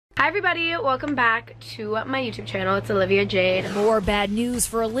Hi everybody, welcome back to my YouTube channel. It's Olivia Jade. More bad news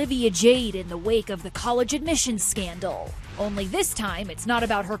for Olivia Jade in the wake of the college admissions scandal. Only this time, it's not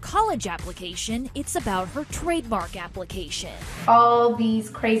about her college application, it's about her trademark application. All these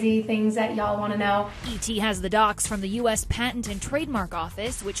crazy things that y'all want to know. ET has the docs from the U.S. Patent and Trademark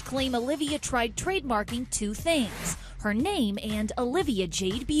Office, which claim Olivia tried trademarking two things: her name and Olivia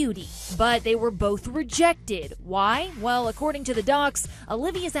Jade Beauty. But they were both rejected. Why? Well, according to the docs,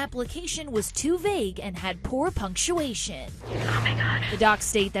 Olivia's application was too vague and had poor punctuation. Oh my god. The docs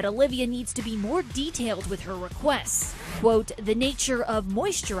state that Olivia needs to be more detailed with her requests. Quote, the nature of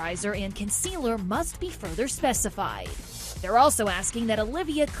moisturizer and concealer must be further specified. They're also asking that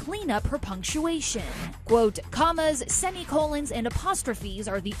Olivia clean up her punctuation. Quote, commas, semicolons, and apostrophes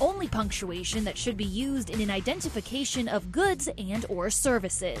are the only punctuation that should be used in an identification of goods and/or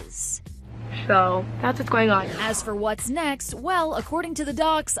services. So, that's what's going on. As for what's next, well, according to the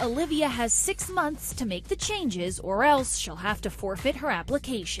docs, Olivia has 6 months to make the changes, or else she'll have to forfeit her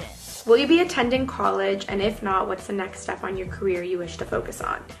application. Will you be attending college? And if not, what's the next step on your career you wish to focus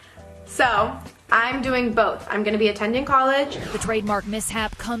on? So, I'm doing both. I'm going to be attending college. The trademark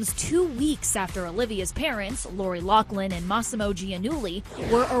mishap comes 2 weeks after Olivia's parents, Lori Loughlin and Massimo Giannulli,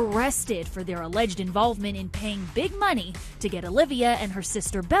 were arrested for their alleged involvement in paying big money to get Olivia and her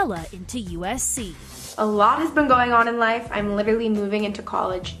sister Bella into USC. A lot has been going on in life. I'm literally moving into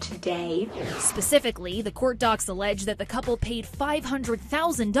college today. Specifically, the court docs allege that the couple paid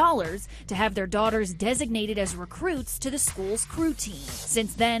 $500,000 to have their daughters designated as recruits to the school's crew team.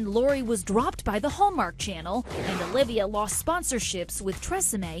 Since then, Lori was dropped by the Hallmark Channel, and Olivia lost sponsorships with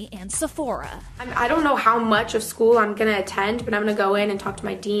Tresemme and Sephora. I don't know how much of school I'm going to attend, but I'm going to go in and talk to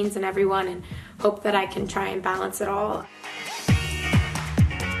my deans and everyone and hope that I can try and balance it all.